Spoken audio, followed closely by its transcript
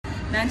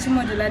nanchi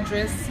modular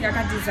dress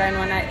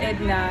yakadesignwa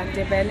naEdna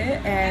Debele,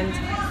 and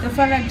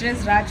ndofara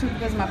dress racho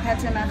because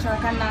mapattern acho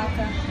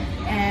akanaka,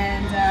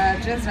 and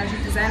dress racho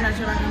design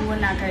racho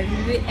rakangonaka,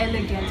 really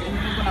elegant and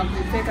kugona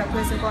kupfeka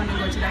kwese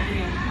kwaunenge uchida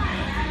kuenda.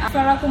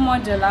 Kufara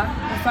kumodeler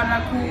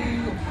kufara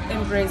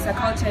ku-embrace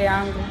culture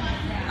yangu.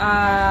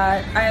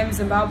 I am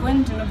Zimbabwean,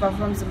 ndinobva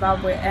from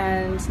Zimbabwe,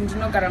 and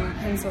ndinogara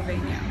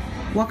muPennsylvania.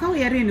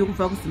 Wakauya rini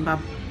kubva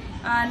kuZimbabwe?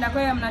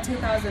 Ndakauya muna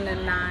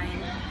 2009.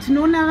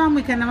 Tinoona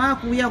vamwe kana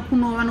vakuuya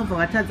kuno vanobva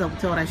vatadza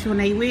kutaura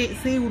Shona. Iwe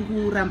sei uri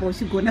kuramba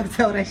uchigona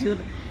kutaura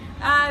Shona?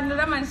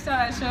 Ndoramba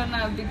ndichitaura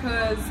Shona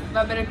because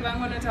vabereki vangu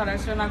vanotaura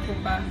Shona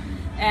kumba,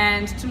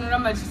 and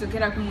tinoramba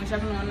tichizokera kumusha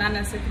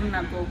kunoonana sekuru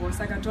nagogo,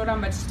 saka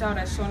toramba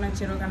tichitaura Shona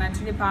chero kana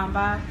tiri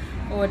pamba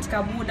o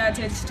tikabuda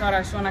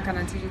tichitaura Shona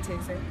kana tiri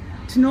tese.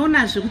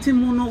 Tinoonazve kuti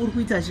muno uri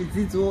kuita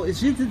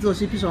zvidzidzo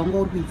zvipi zvawanga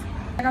uri kuita?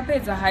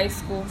 Ndakapedza high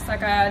school,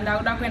 saka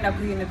ndakuda kuenda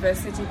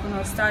kuuniversity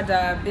kunostudy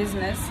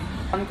business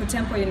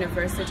kuTemple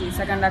University,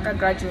 saka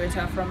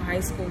ndakagraduate from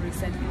high school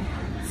recently.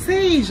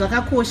 Sei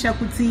zvakakosha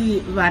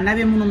kuti vana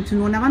vemuno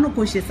tinoona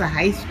vanokoshesa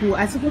high school,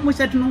 asi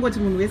kumusha tinongoti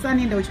munhu wese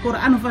anoenda kuchikoro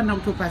anofanira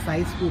kutopasa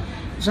high school.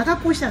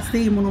 Zvakakosha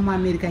sei muno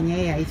muAmerica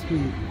nyaya yeHigh school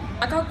iyi?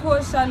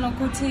 Zvakakosha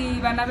nokuti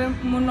vana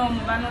vemuno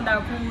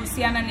vanoda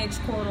kusiyana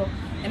nechikoro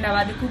and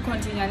avadi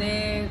kukontinua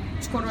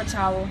nechikoro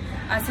chavo,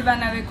 asi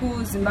vana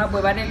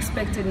vekuZimbabwe vari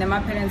expected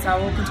nemaparents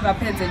avo kuti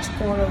vapedze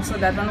chikoro so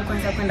that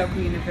vanokwanisa kuenda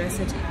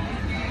kuuniversity.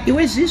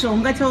 Iwe zvizvo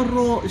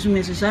ungatauriro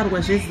zvimwe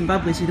zvizvarwa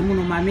zveZimbabwe zviri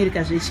muno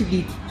muAmerica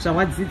zvechidiki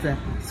zvawadzidza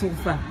so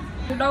far?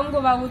 Ndoda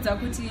kungovaudza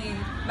kuti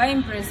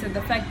vaembrace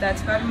the fact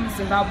that vari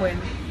muZimbabwean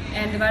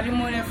and vari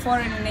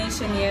foreign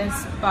nation,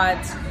 yes, but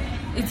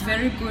it's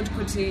very good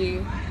kuti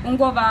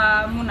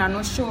ungova munhu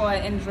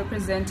anoshowa and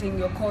representing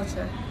your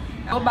culture.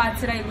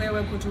 Obatsira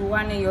iwewe kuti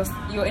uwane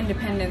your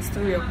independence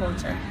through your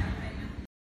culture.